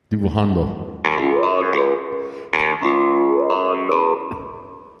Dibujando.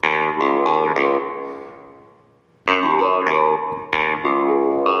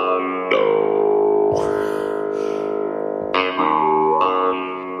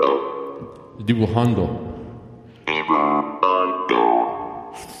 Dibujando.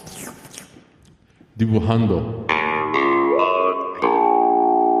 Dibujando.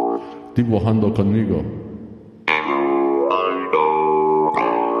 Dibujando conmigo.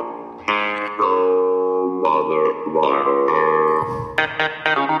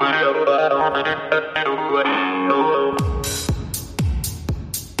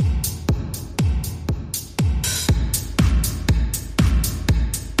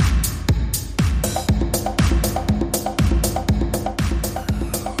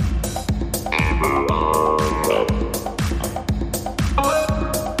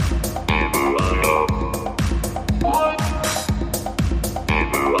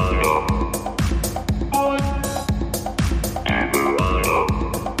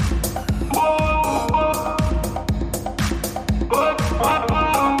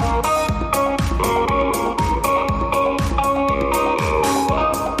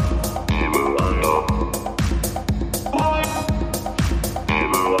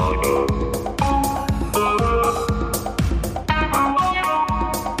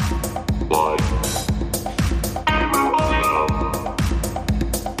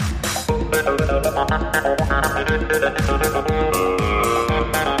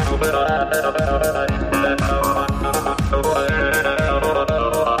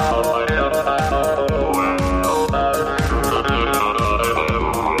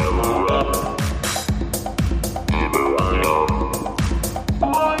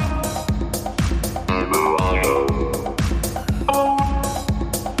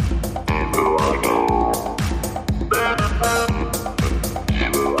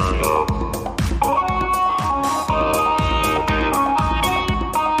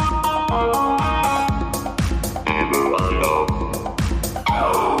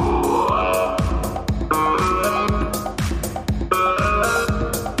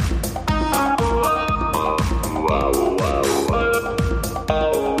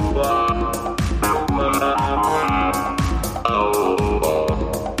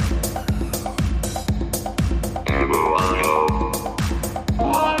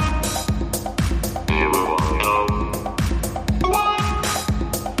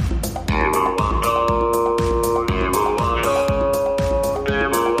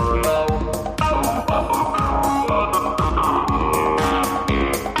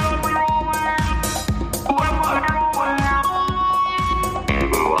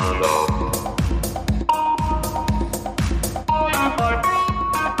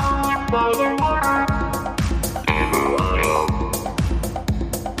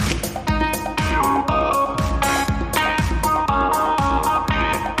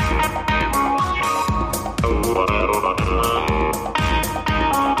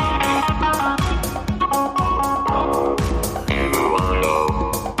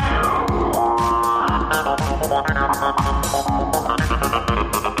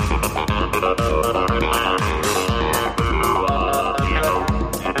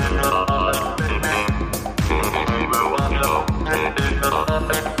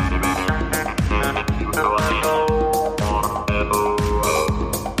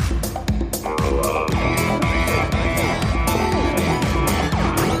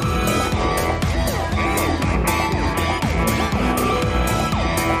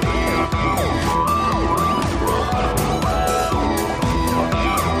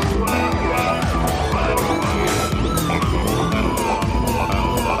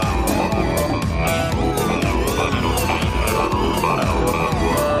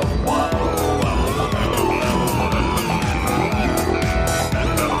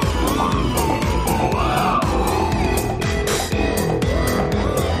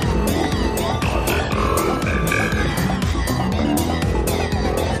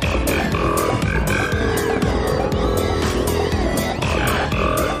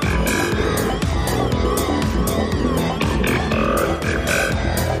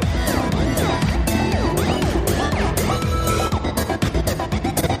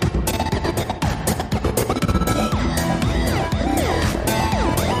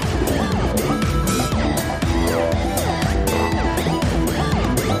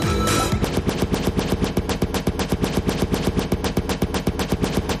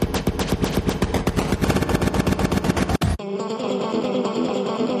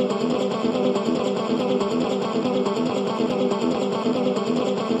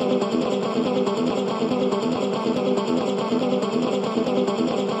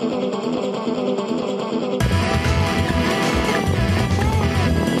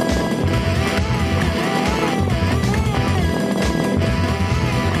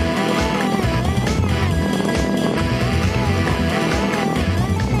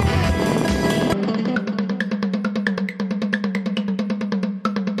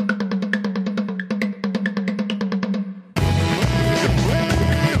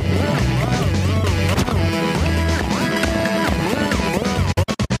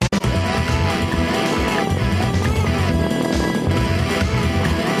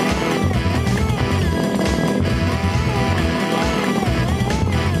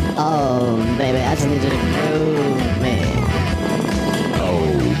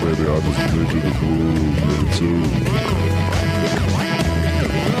 I just made you the groove, number 2.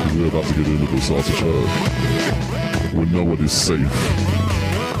 We're about to get into the sausage hut, where nobody's safe.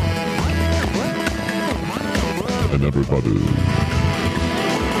 And everybody,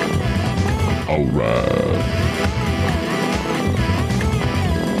 alright.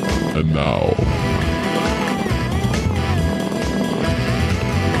 And now,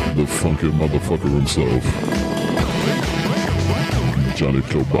 the funky motherfucker himself, Johnny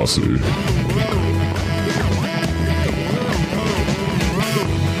Kilbasi.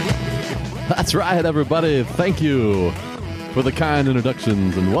 That's right, everybody. Thank you for the kind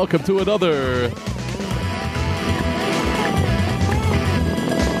introductions, and welcome to another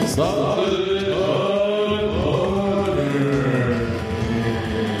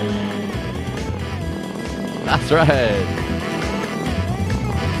That's right.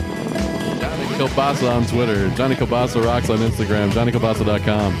 Johnny Kilbasa on Twitter. Johnny Kilbasa rocks on Instagram.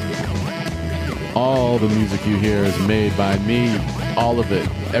 JohnnyKilbasa.com. All the music you hear is made by me. All of it.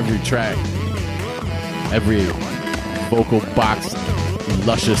 Every track. Every vocal box.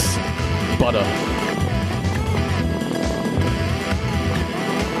 Luscious butter.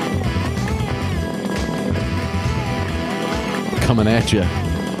 Coming at you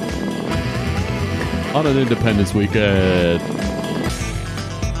on an Independence weekend.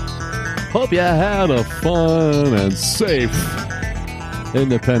 Hope you had a fun and safe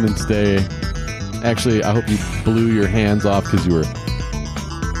Independence Day. Actually, I hope you blew your hands off because you were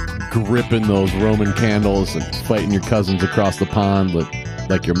gripping those Roman candles and fighting your cousins across the pond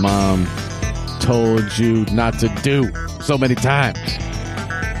like your mom told you not to do so many times.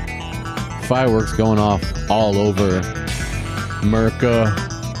 Fireworks going off all over America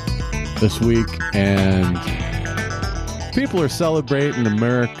this week, and people are celebrating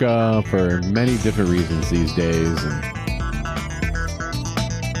America for many different reasons these days, and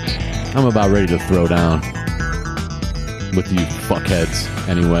I'm about ready to throw down with you fuckheads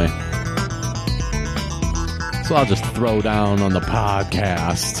anyway. So I'll just throw down on the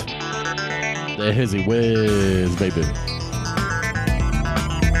podcast. The Hizzy Whiz, baby.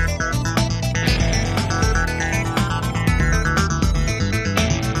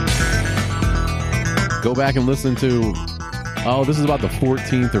 Go back and listen to, this is about the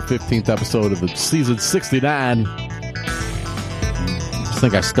 14th or 15th episode of the season 69. I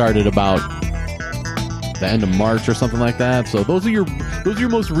think I started about the end of March or something like that. So those are your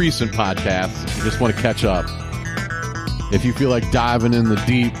most recent podcasts. If you just want to catch up. If you feel like diving in the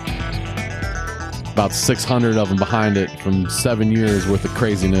deep, about 600 of them behind it from 7 years worth of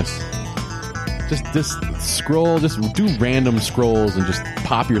craziness. Just scroll, just do random scrolls and just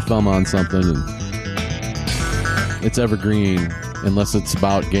pop your thumb on something, and it's evergreen, unless it's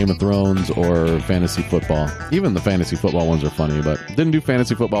about Game of Thrones or fantasy football. Even the fantasy football ones are funny, but didn't do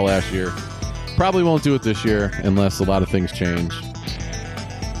fantasy football last year. Probably won't do it this year unless a lot of things change.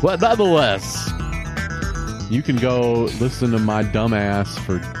 But nonetheless, you can go listen to my dumbass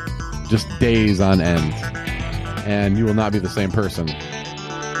for just days on end, and you will not be the same person.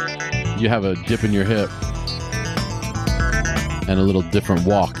 You have a dip in your hip and a little different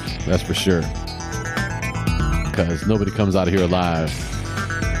walk, that's for sure. Because nobody comes out of here alive.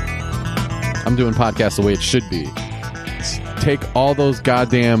 I'm doing podcasts the way it should be. Take all those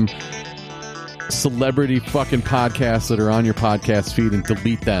goddamn celebrity fucking podcasts that are on your podcast feed and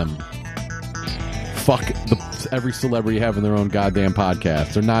delete them. Fuck every celebrity having their own goddamn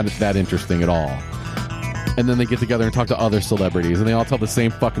podcast. They're not that interesting at all. And then they get together and talk to other celebrities, and they all tell the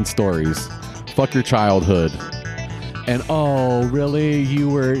same fucking stories. Fuck your childhood. And, oh, really? You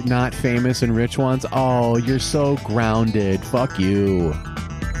were not famous and rich once? Oh, you're so grounded. Fuck you.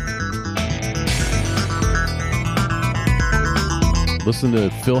 Listen to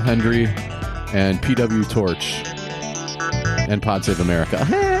Phil Hendry and PW Torch and Pod Save America.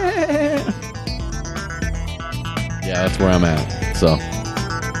 Yeah, that's where I'm at. So,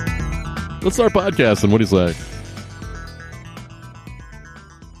 let's start podcasting. What do you say?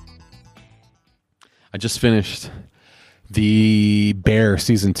 I just finished The Bear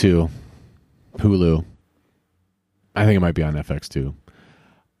Season 2, Hulu. I think it might be on FX too.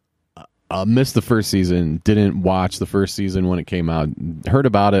 Missed the first season. Didn't watch the first season when it came out. Heard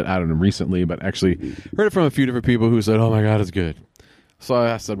about it, I don't know, recently, but actually heard it from a few different people who said, oh my God, it's good. So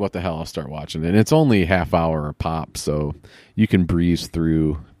I said, what the hell, I'll start watching it. And it's only half hour a pop, so you can breeze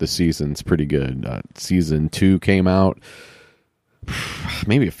through the seasons pretty good. Season 2 came out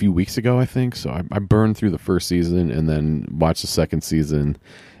maybe a few weeks ago, I think. So I burned through the first season and then watched the second season,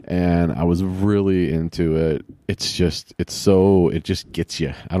 and I was really into it. It just gets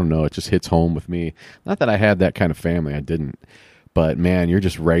you. I don't know. It just hits home with me. Not that I had that kind of family. I didn't. But man, you're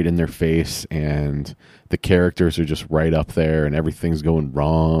just right in their face, and the characters are just right up there, and everything's going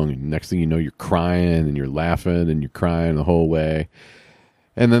wrong. And next thing you know, you're crying and you're laughing and you're crying the whole way.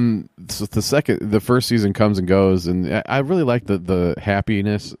 And then the first season comes and goes, and I really like the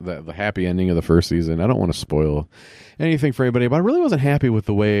happiness, the happy ending of the first season. I don't want to spoil anything for anybody, but I really wasn't happy with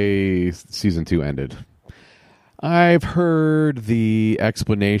the way season 2 ended. I've heard the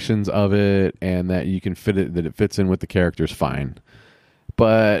explanations of it, and that you can fit it, that it fits in with the characters fine.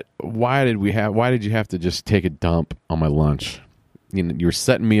 But why did you have to just take a dump on my lunch? You know, you're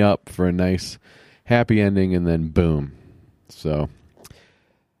setting me up for a nice happy ending, and then boom. So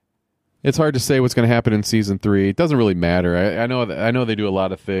it's hard to say what's going to happen in season 3. It doesn't really matter. I know they do a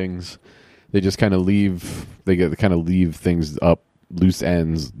lot of things. They just kind of leave things up, loose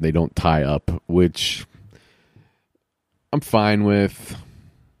ends. They don't tie up, which I'm fine with.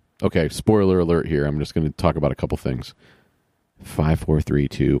 Okay, spoiler alert here. I'm just going to talk about a couple things. 5, 4, 3,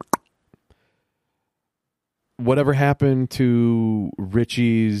 2. Whatever happened to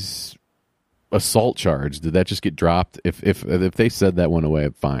Richie's assault charge? Did that just get dropped? If they said that went away,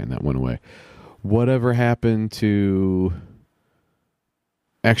 fine, that went away. Whatever happened to?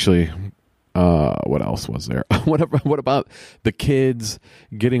 Actually, what else was there? What about the kids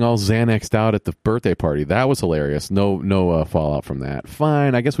getting all Xanaxed out at the birthday party? That was hilarious. No fallout from that.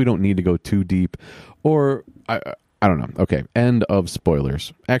 Fine. I guess we don't need to go too deep. Or I don't know. Okay. End of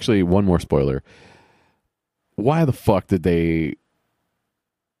spoilers. Actually, one more spoiler. Why the fuck did they?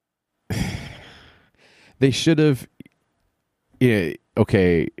 They should have. Yeah.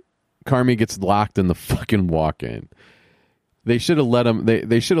 Okay. Carmi gets locked in the fucking walk-in. They should have let him.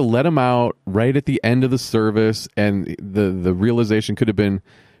 They should have let him out right at the end of the service, and the realization could have been,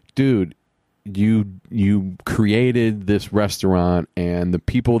 dude, you created this restaurant, and the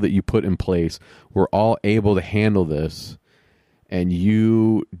people that you put in place were all able to handle this, and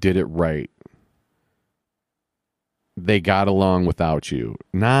you did it right. They got along without you.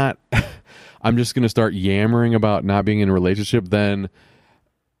 Not, I'm just going to start yammering about not being in a relationship, then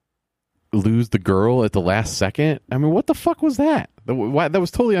lose the girl at the last second. I mean, what the fuck was that? That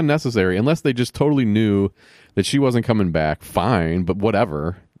was totally unnecessary. Unless they just totally knew that she wasn't coming back, fine, but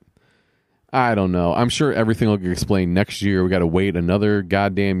whatever. I don't know. I'm sure everything will get explained next year. We got to wait another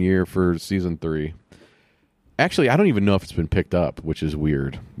goddamn year for season 3. Actually, I don't even know if it's been picked up, which is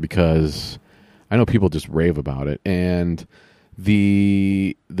weird because I know people just rave about it. And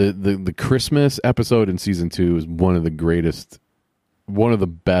the Christmas episode in season 2 is one of the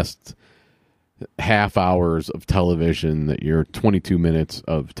best half hours of television that you're 22 minutes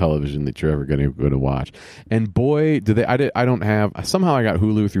of television that you're ever going to go to watch. And boy, I don't have, somehow I got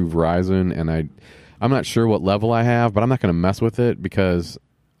Hulu through Verizon, and I'm not sure what level I have, but I'm not going to mess with it because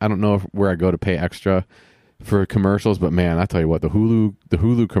I don't know where I go to pay extra for commercials. But man, I tell you what, the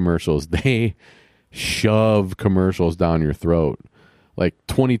Hulu commercials, they shove commercials down your throat. Like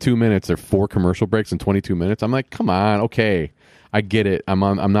 22 minutes, there are 4 commercial breaks in 22 minutes. I'm like, come on, okay. I get it.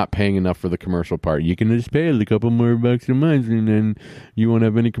 I'm not paying enough for the commercial part. You can just pay a couple more bucks a month, and then you won't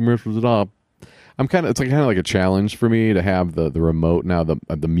have any commercials at all. It's kind of like a challenge for me to have the remote now,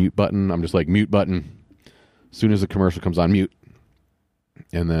 the mute button. I'm just like, mute button. As soon as the commercial comes on, mute,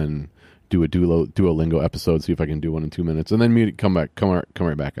 and then do a Duolingo episode. See if I can do one in 2 minutes, and then mute it. Come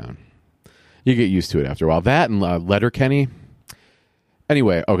right back on. You get used to it after a while. That and Letterkenny.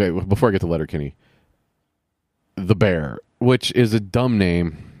 Anyway, okay. Before I get to Letterkenny, The Bear, which is a dumb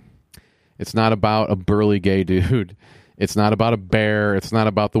name. It's not about a burly gay dude. It's not about a bear. It's not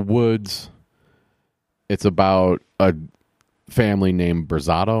about the woods. It's about a family named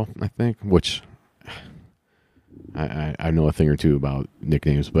Berzato, I think, which I know a thing or two about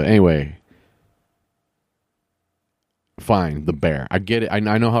nicknames. But anyway, fine, The Bear. I get it. I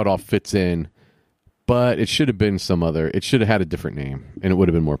know how it all fits in, but it should have been it should have had a different name, and it would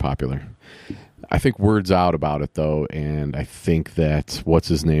have been more popular. I think word's out about it, though, and I think that, what's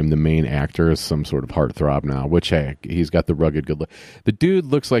his name, the main actor, is some sort of heartthrob now, which, hey, he's got the rugged good look. The dude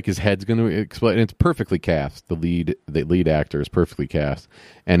looks like his head's going to explode, and it's perfectly cast. The lead actor is perfectly cast,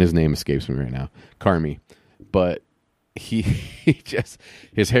 and his name escapes me right now, Carmi. But he just,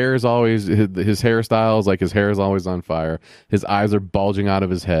 his hair is always, his hairstyle is like his hair is always on fire. His eyes are bulging out of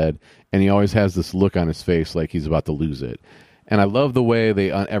his head, and he always has this look on his face like he's about to lose it. And I love the way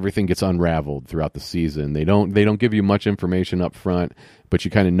everything gets unraveled throughout the season. They don't give you much information up front, but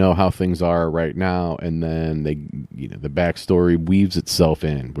you kind of know how things are right now, and then the backstory weaves itself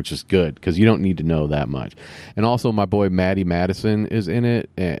in, which is good because you don't need to know that much. And also, my boy Maddie Madison is in it.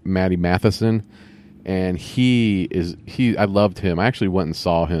 Maddie Matheson, And I loved him. I actually went and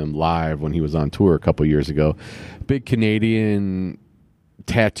saw him live when he was on tour a couple years ago. Big Canadian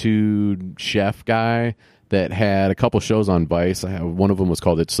tattooed chef guy that had a couple shows on Vice. One of them was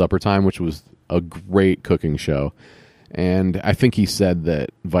called It's Supper Time, which was a great cooking show. And I think he said that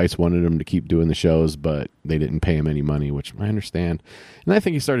Vice wanted him to keep doing the shows, but they didn't pay him any money, which I understand. And I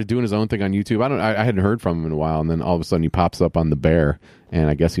think he started doing his own thing on YouTube. I hadn't heard from him in a while, and then all of a sudden he pops up on The Bear, and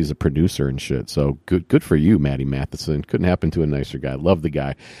I guess he's a producer and shit. So good for you, Matty Matheson. Couldn't happen to a nicer guy. Love the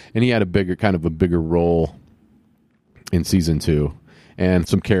guy. And he had a bigger role in season 2, and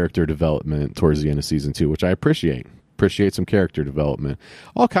some character development towards the end of season 2, which I appreciate. Appreciate some character development.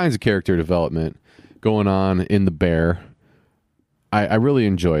 All kinds of character development going on in The Bear. I really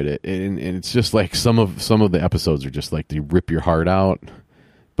enjoyed it, and it's just like some of the episodes are just like they rip your heart out,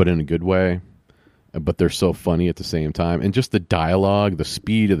 but in a good way. But they're so funny at the same time, and just the dialogue, the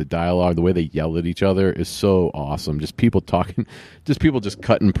speed of the dialogue, the way they yell at each other is so awesome. Just people talking, just people just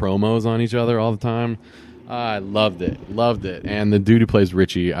cutting promos on each other all the time. I loved it, and the dude who plays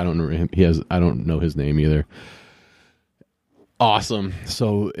Richie, I don't know him. I don't know his name either. Awesome.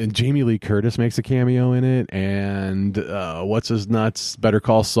 So, and Jamie Lee Curtis makes a cameo in it, and what's his nuts? Better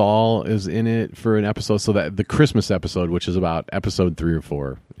Call Saul is in it for an episode. So that the Christmas episode, which is about episode 3 or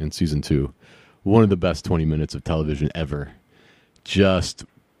 4 in season 2, one of the best 20 minutes of television ever. Just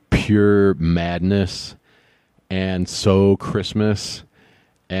pure madness, and so Christmas,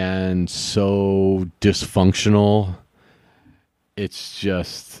 and so dysfunctional. It's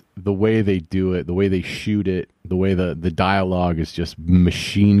just the way they do it, the way they shoot it, the way the dialogue is just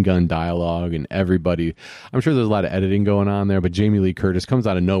machine gun dialogue, and everybody. I'm sure there's a lot of editing going on there, but Jamie Lee Curtis comes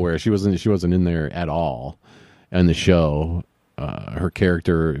out of nowhere. She wasn't in there at all in the show. Her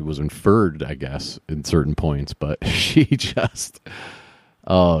character was inferred, I guess, in certain points, but she just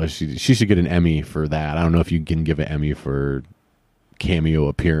she should get an Emmy for that. I don't know if you can give an Emmy for cameo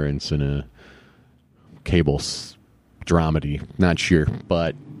appearance in a cable dramedy, not sure,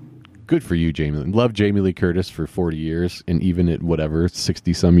 but good for you, Jamie. Love Jamie Lee Curtis for 40 years, and even at whatever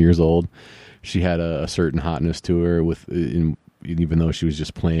 60 some years old, she had a certain hotness to her. Even though she was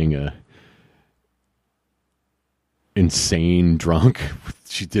just playing a insane drunk,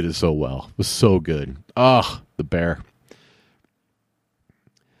 she did it so well. It was so good. The Bear.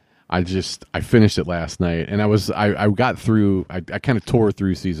 I finished it last night, and I got through. I kind of tore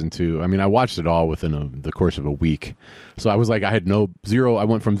through season 2. I mean, I watched it all within the course of a week. So I was like, I had zero. I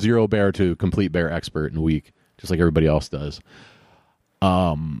went from zero bear to complete bear expert in a week, just like everybody else does.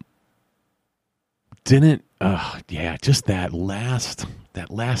 Just that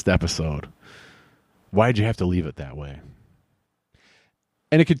last episode. Why'd you have to leave it that way?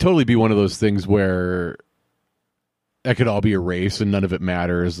 And it could totally be one of those things where that could all be erased and none of it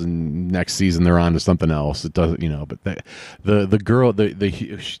matters, and next season they're on to something else. It doesn't, but the girl,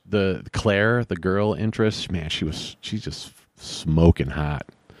 the Claire, the girl interest, man, she's just smoking hot.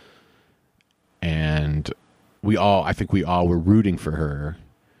 And I think we all were rooting for her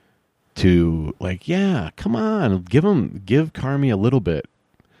to, like, yeah, come on, give Carmi a little bit.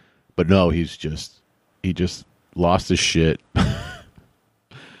 But no, he just lost his shit.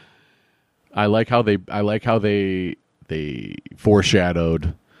 I like how they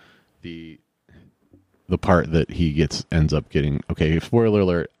foreshadowed the part that he ends up getting. Okay, spoiler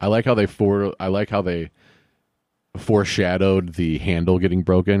alert. I like how they foreshadowed the handle getting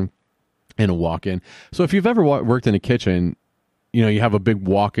broken in a walk-in. So if you've ever worked in a kitchen, you have a big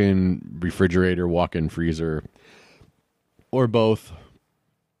walk-in refrigerator, walk-in freezer, or both.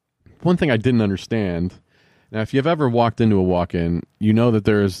 One thing I didn't understand. Now, if you've ever walked into a walk-in, you know that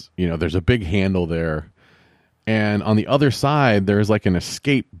there's a big handle there. And on the other side, there's like an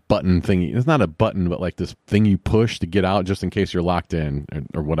escape button thing. It's not a button, but like this thing you push to get out just in case you're locked in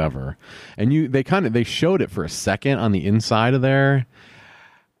or whatever. And they showed it for a second on the inside of there.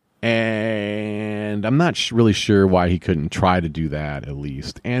 And I'm not really sure why he couldn't try to do that at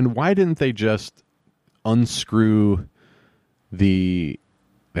least. And why didn't they just unscrew the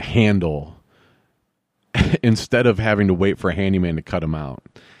handle instead of having to wait for a handyman to cut him out?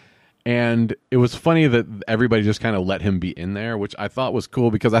 And it was funny that everybody just kind of let him be in there, which I thought was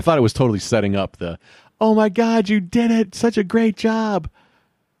cool because I thought it was totally setting up oh my God, you did it. Such a great job.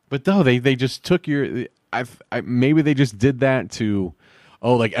 But no, they just took maybe they just did that to,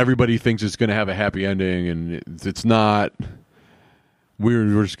 like everybody thinks it's going to have a happy ending, and it's not.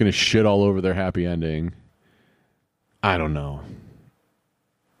 We're just going to shit all over their happy ending. I don't know.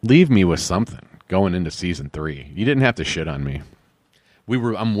 Leave me with something going into season 3. You didn't have to shit on me.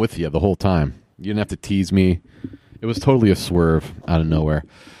 I'm with you the whole time. You didn't have to tease me. It was totally a swerve out of nowhere.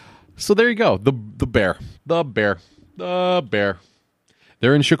 So there you go. The bear.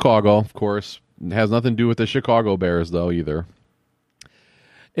 They're in Chicago, of course. It has nothing to do with the Chicago Bears, though, either.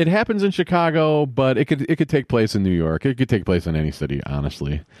 It happens in Chicago, but it could take place in New York. It could take place in any city,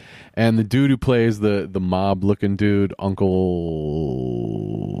 honestly. And the dude who plays the mob looking dude, Uncle,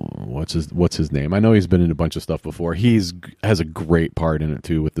 what's his name? I know he's been in a bunch of stuff before. Has a great part in it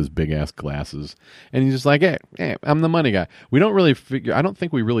too, with his big ass glasses. And he's just like, hey, I'm the money guy. We don't really I don't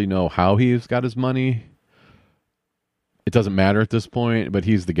think we really know how he's got his money. It doesn't matter at this point, but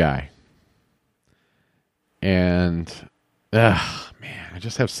he's the guy. And man, I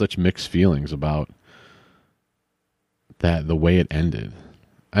just have such mixed feelings about the way it ended.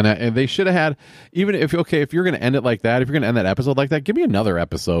 And they should have had, even if you're going to end it like that, if you're going to end that episode like that, give me another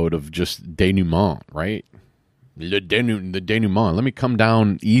episode of just denouement, right? The denouement. Let me come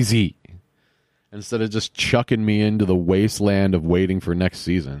down easy instead of just chucking me into the wasteland of waiting for next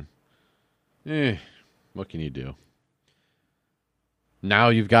season. What can you do? Now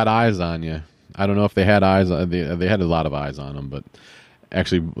you've got eyes on you. I don't know if they had eyes on, they had a lot of eyes on them, but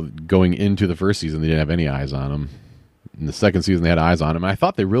actually going into the first season, they didn't have any eyes on them. In the second season, they had eyes on him. I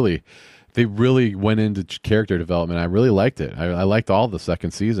thought they really went into character development. I really liked it. I liked all the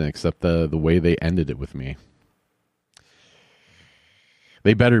second season except the way they ended it with me.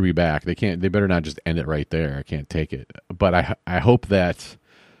 They better be back. They better not just end it right there. I can't take it. But I hope that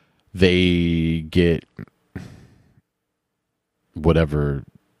they get whatever,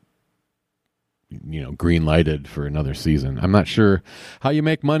 green lighted for another season. I'm not sure how you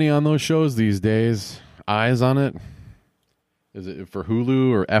make money on those shows these days. Eyes on it. Is it for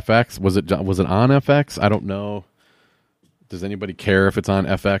Hulu or FX? Was it on FX? I don't know. Does anybody care if it's on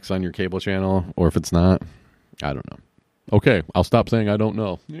FX on your cable channel or if it's not? I don't know. Okay, I'll stop saying I don't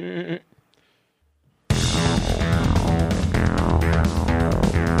know.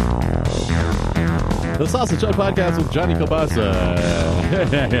 The Sausage Hut Podcast with Johnny Kilbasa.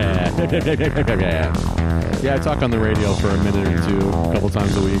 Yeah, I talk on the radio for a minute or two, a couple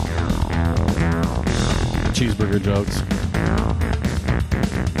times a week. Cheeseburger jokes.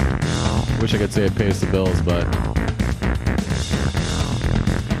 Wish I could say it pays the bills, but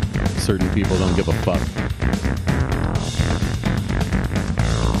certain people don't give a fuck.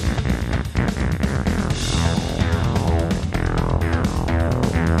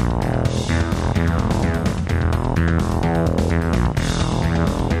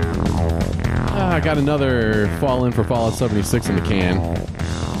 I got another Fall for Fallout 76 in the can.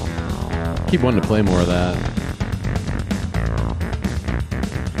 Keep wanting to play more of that.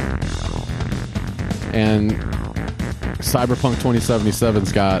 And Cyberpunk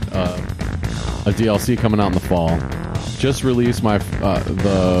 2077's got a DLC coming out in the fall. Just released my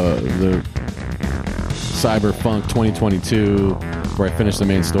the Cyberpunk 2022, where I finished the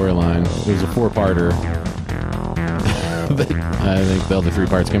main storyline. It was a 4-parter. I think the other 3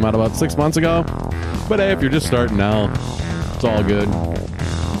 parts came out about 6 months ago. But hey, if you're just starting now, it's all good.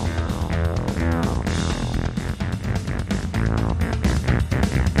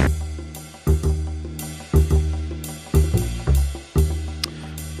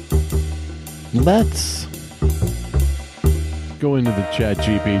 Let's go into the Chat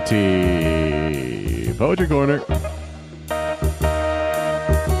GPT Poetry Corner.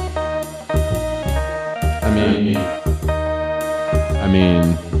 I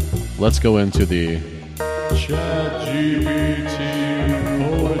mean, let's go into the Chat GPT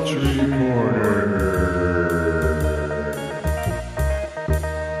Poetry Corner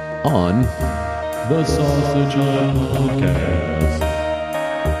on the Sausage Hut Podcast.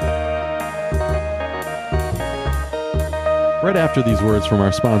 Right after these words from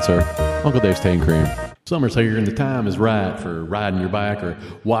our sponsor, Uncle Dave's Tan Cream. Summer's here and the time is right for riding your bike or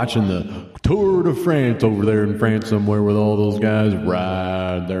watching the Tour de France over there in France somewhere with all those guys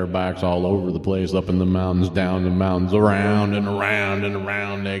ride their bikes all over the place, up in the mountains, down the mountains, around and around and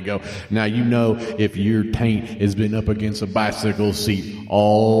around they go. Now, if your taint has been up against a bicycle seat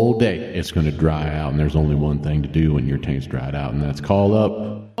all day, it's going to dry out, and there's only one thing to do when your taint's dried out, and that's call up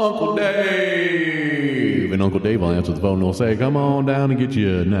Uncle Dave. And Uncle Dave will answer the phone and will say, come on down and get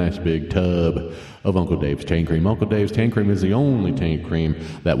you a nice big tub of Uncle Dave's Tan Cream. Uncle Dave's Tan Cream is the only tan cream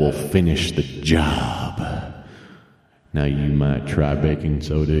that will finish the job. Now, you might try baking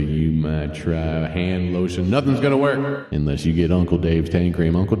soda, you might try hand lotion. Nothing's going to work unless you get Uncle Dave's Tan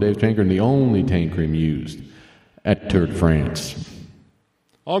Cream. Uncle Dave's Tan Cream, the only tan cream used at Tour de France.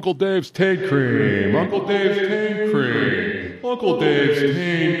 Uncle Dave's Tan Cream. Uncle Dave's Tan Cream. Uncle Dave's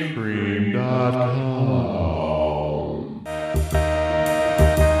Tan Cream.com.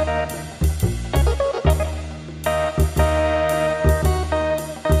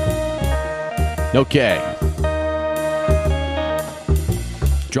 Okay.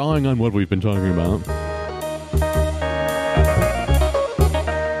 Drawing on what we've been talking about,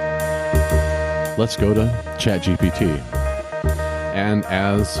 let's go to ChatGPT. And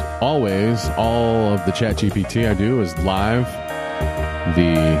as always, all of the ChatGPT I do is live.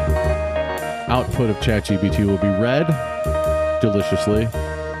 The output of ChatGPT will be read deliciously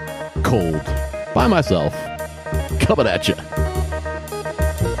cold by myself. Coming at you.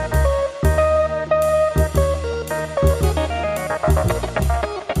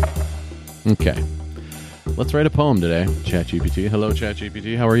 Okay. Let's write a poem today, ChatGPT. Hello,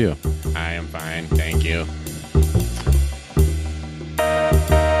 ChatGPT. How are you? I am fine, thank you.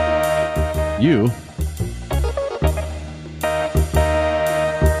 You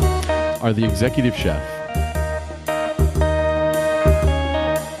are the executive chef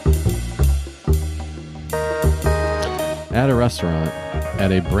at a restaurant,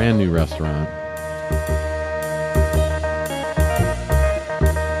 at a brand new restaurant.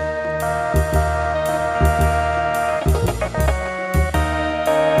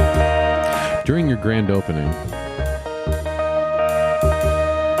 During your grand opening,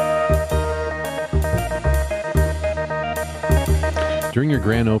 during your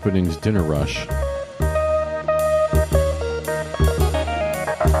grand opening's dinner rush,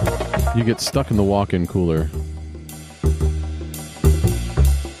 you get stuck in the walk-in cooler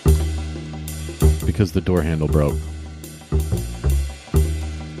because the door handle broke.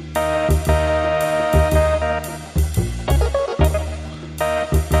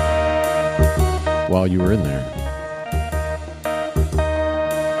 While you were in there.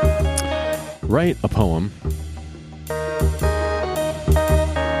 Write a poem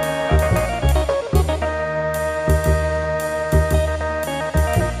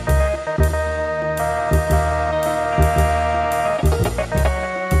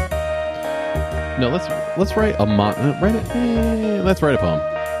No, let's write a let's write a poem.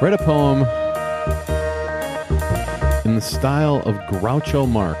 Write a poem in the style of Groucho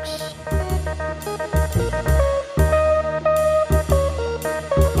Marx.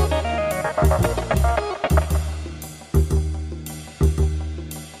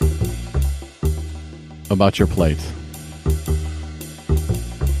 About your plight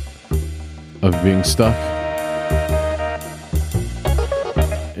of being stuck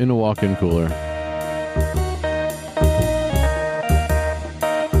in a walk-in cooler.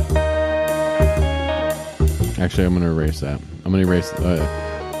 Actually, I'm going to erase that. I'm going to erase.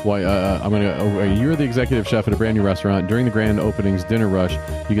 You're the executive chef at a brand new restaurant. During the grand opening's dinner rush,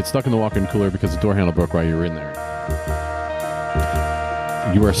 you get stuck in the walk-in cooler because the door handle broke while you were in there.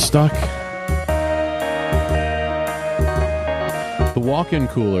 You are stuck. The walk-in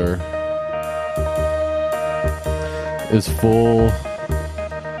cooler is full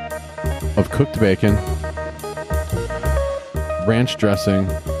of cooked bacon, ranch dressing,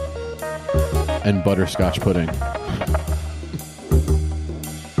 and butterscotch pudding.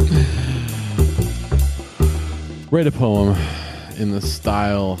 Write a poem in the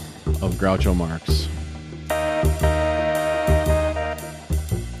style of Groucho Marx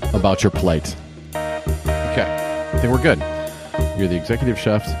about your plight. Okay, I think we're good. You're the executive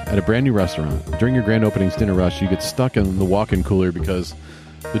chef at a brand new restaurant. During your grand opening's dinner rush, you get stuck in the walk-in cooler because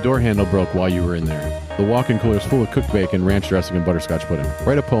the door handle broke while you were in there. The walk-in cooler is full of cooked bacon, ranch dressing, and butterscotch pudding.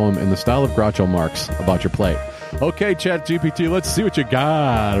 Write a poem in the style of Groucho Marx about your plate. Okay, ChatGPT, let's see what you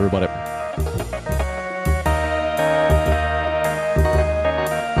got, everybody.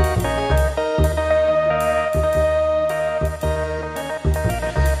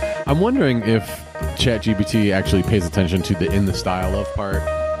 I'm wondering if ChatGPT actually pays attention to the in the style of part.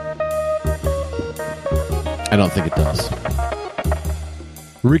 I don't think it does.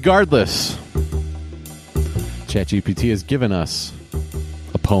 Regardless, ChatGPT has given us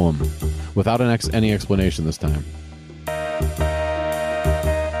a poem without any explanation this time.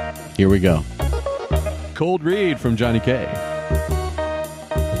 Here we go. Cold read from Johnny K.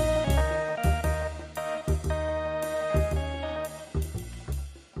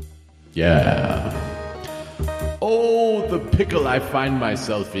 Yeah. Oh, the pickle I find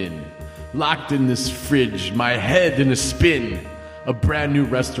myself in. Locked in this fridge, my head in a spin. A brand new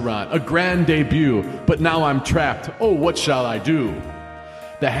restaurant, a grand debut. But now I'm trapped. Oh, what shall I do?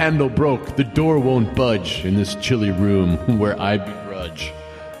 The handle broke, the door won't budge in this chilly room where I begrudge.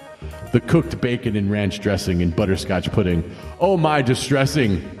 The cooked bacon and ranch dressing and butterscotch pudding. Oh, my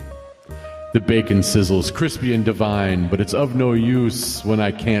distressing. The bacon sizzles crispy and divine, but it's of no use when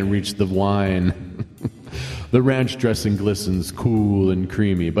I can't reach the wine. The ranch dressing glistens cool and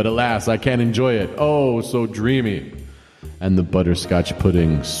creamy, but alas, I can't enjoy it. Oh, so dreamy. and the butterscotch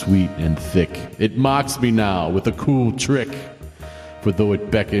pudding sweet and thick. It mocks me now with a cool trick. For though it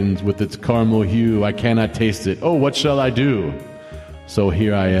beckons with its caramel hue, I cannot taste it. Oh, what shall I do? So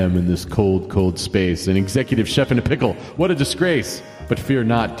here I am in this cold, cold space, an executive chef in a pickle. What a disgrace! But fear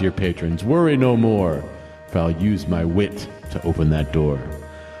not, dear patrons, worry no more, for I'll use my wit to open that door.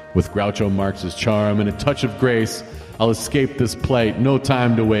 With Groucho Marx's charm and a touch of grace, I'll escape this plight, no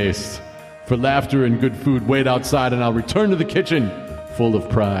time to waste. For laughter and good food wait outside, and I'll return to the kitchen full of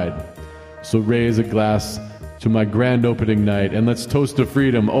pride. So raise a glass to my grand opening night, and let's toast to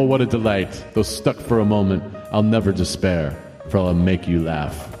freedom. Oh, what a delight! Though stuck for a moment, I'll never despair, for I'll make you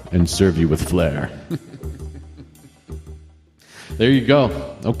laugh and serve you with flair. There you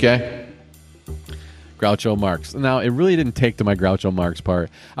go. Okay. Groucho Marx. Now, it really didn't take to my Groucho Marx part.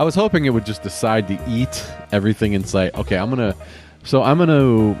 I was hoping it would just decide to eat everything in sight. Okay, I'm gonna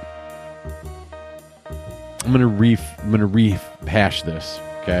rehash this.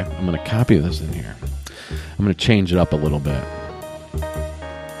 Okay, I'm gonna copy this in here. I'm gonna change it up a little bit.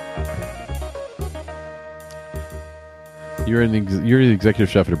 You're the executive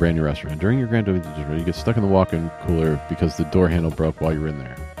chef at a brand new restaurant. During your grand opening, you get stuck in the walk-in cooler because the door handle broke while you were in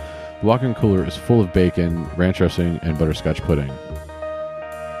there. The walk-in cooler is full of bacon, ranch dressing, and butterscotch pudding.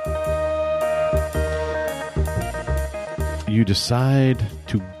 You decide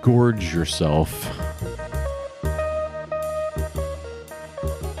to gorge yourself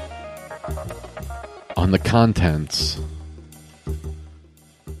on the contents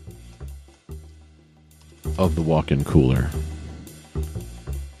of the walk-in cooler.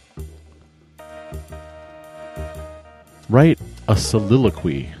 Write a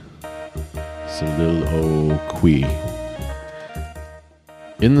soliloquy. Soliloquy.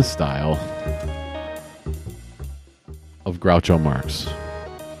 In the style of Groucho Marx.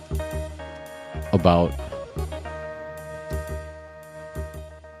 About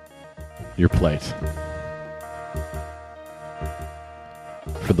your plate.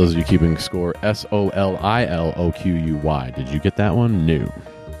 For those of you keeping score, Soliloquy. Did you get that one? No.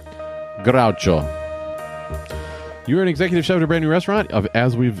 Groucho. You're an executive chef at a brand new restaurant.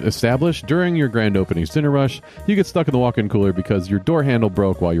 As we've established, during your grand opening's dinner rush, you get stuck in the walk-in cooler because your door handle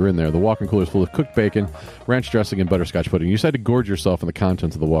broke while you're in there. The walk-in cooler is full of cooked bacon, ranch dressing, and butterscotch pudding. You decide to gorge yourself on the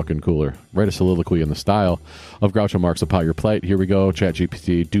contents of the walk-in cooler. Write a soliloquy in the style of Groucho Marx about your plate. Here we go.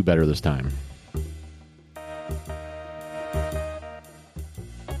 ChatGPT, do better this time.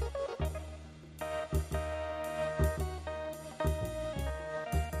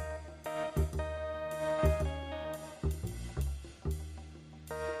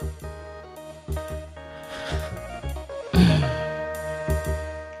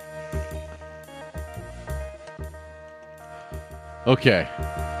 Okay,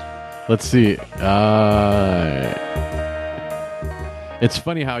 let's see. It's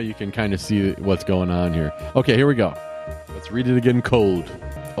funny how you can kind of see what's going on here. Okay, here we go. Let's read it again cold.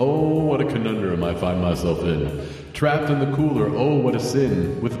 Oh, what a conundrum I find myself in. Trapped in the cooler, oh, what a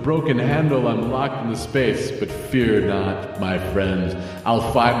sin. With broken handle, I'm locked in the space. But fear not, my friend,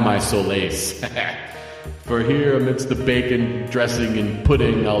 I'll find my solace. For here, amidst the bacon, dressing, and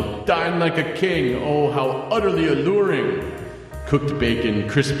pudding, I'll dine like a king. Oh, how utterly alluring. Cooked bacon,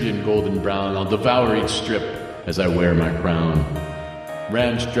 crispy and golden brown, I'll devour each strip as I wear my crown.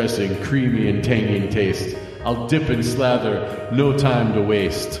 Ranch dressing, creamy and tangy in taste, I'll dip and slather, no time to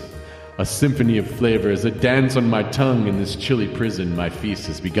waste. A symphony of flavors, a dance on my tongue in this chilly prison, my feast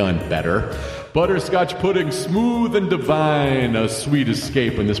has begun. Better. Butterscotch pudding, smooth and divine, a sweet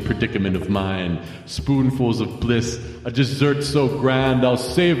escape in this predicament of mine. Spoonfuls of bliss, a dessert so grand, I'll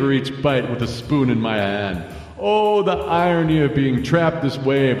savor each bite with a spoon in my hand. Oh, the irony of being trapped this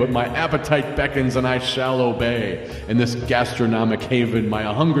way, but my appetite beckons and I shall obey. In this gastronomic haven, my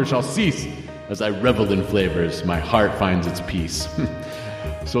hunger shall cease. As I revel in flavors, my heart finds its peace.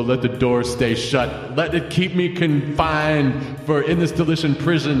 So let the door stay shut, let it keep me confined, for in this delicious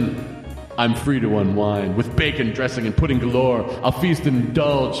prison, I'm free to unwind. With bacon, dressing, and pudding galore, I'll feast and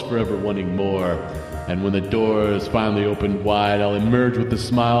indulge, forever wanting more. And when the door is finally opened wide, I'll emerge with a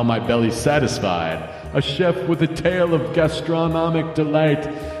smile, my belly satisfied. A chef with a tale of gastronomic delight.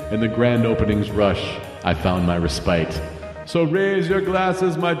 In the grand opening's rush, I found my respite. So raise your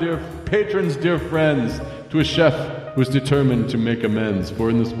glasses, my dear patrons, dear friends, to a chef who's determined to make amends. For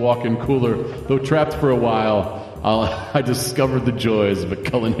in this walk-in cooler, though trapped for a while, I discovered the joys of a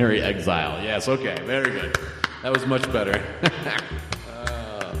culinary exile. Yes, okay, very good. That was much better.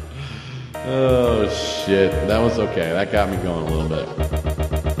 Oh, shit. That was okay. That got me going a little bit.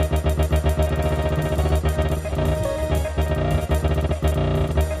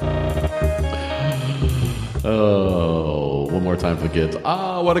 Oh, little more time for the kids.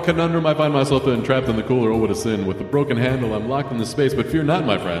 Ah, what a conundrum I find myself in, trapped in the cooler. Oh, what a sin. With the broken handle, I'm locked in the space. But fear not,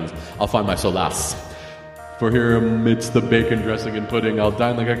 my friends. I'll find my solace. For here amidst the bacon dressing and pudding, I'll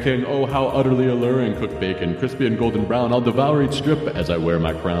dine like a king. Oh, how utterly alluring. Cooked bacon, crispy and golden brown. I'll devour each strip as I wear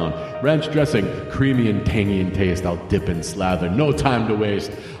my crown. Ranch dressing, creamy and tangy in taste. I'll dip and slather, no time to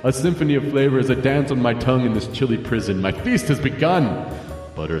waste. A symphony of flavors, a dance on my tongue in this chilly prison. My feast has begun.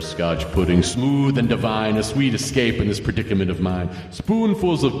 Butterscotch pudding, smooth and divine, a sweet escape in this predicament of mine.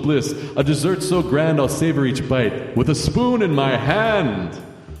 Spoonfuls of bliss, a dessert so grand I'll savor each bite with a spoon in my hand.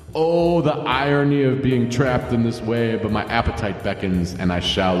 Oh, the irony of being trapped in this way, but my appetite beckons and I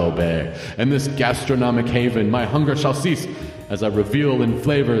shall obey. In this gastronomic haven, my hunger shall cease as I reveal in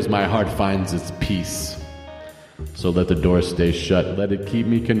flavors my heart finds its peace. So let the door stay shut, let it keep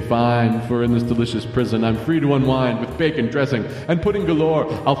me confined, for in this delicious prison I'm free to unwind with bacon dressing and pudding galore.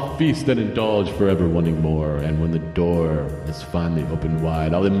 I'll feast and indulge, forever wanting more, and when the door is finally opened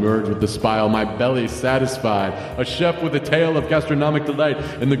wide, I'll emerge with the smile, my belly satisfied, a chef with a tale of gastronomic delight.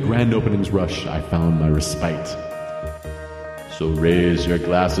 In the grand opening's rush, I found my respite. So raise your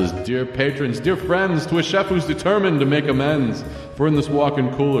glasses, dear patrons, dear friends, to a chef who's determined to make amends. For in this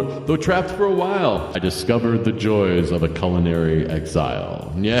walk-in cooler, though trapped for a while, I discovered the joys of a culinary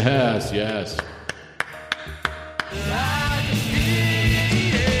exile. Yes, yes.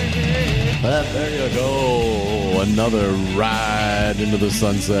 But there you go. Another ride into the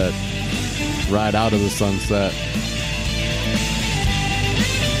sunset. Ride out of the sunset.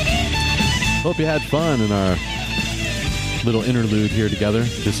 Hope you had fun in our little interlude here together,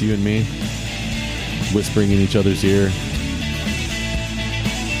 just you and me, whispering in each other's ear,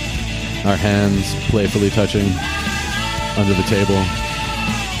 our hands playfully touching under the table,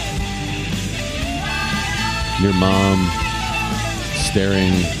 your mom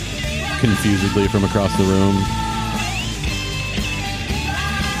staring confusedly from across the room,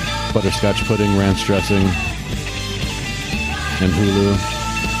 butterscotch pudding, ranch dressing, and Hulu.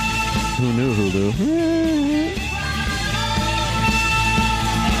 Who knew Hulu?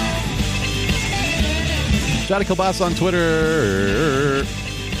 Johnny Kilbasa on Twitter.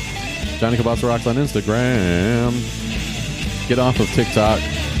 Johnny Kilbasa Rocks on Instagram. Get off of TikTok.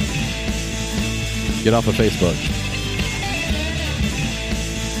 Get off of Facebook.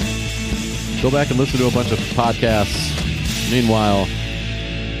 Go back and listen to a bunch of podcasts. Meanwhile,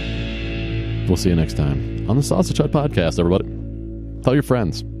 we'll see you next time on the Sausage Hut Podcast, everybody. Tell your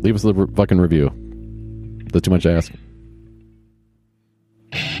friends. Leave us a fucking review. Is that too much to ask?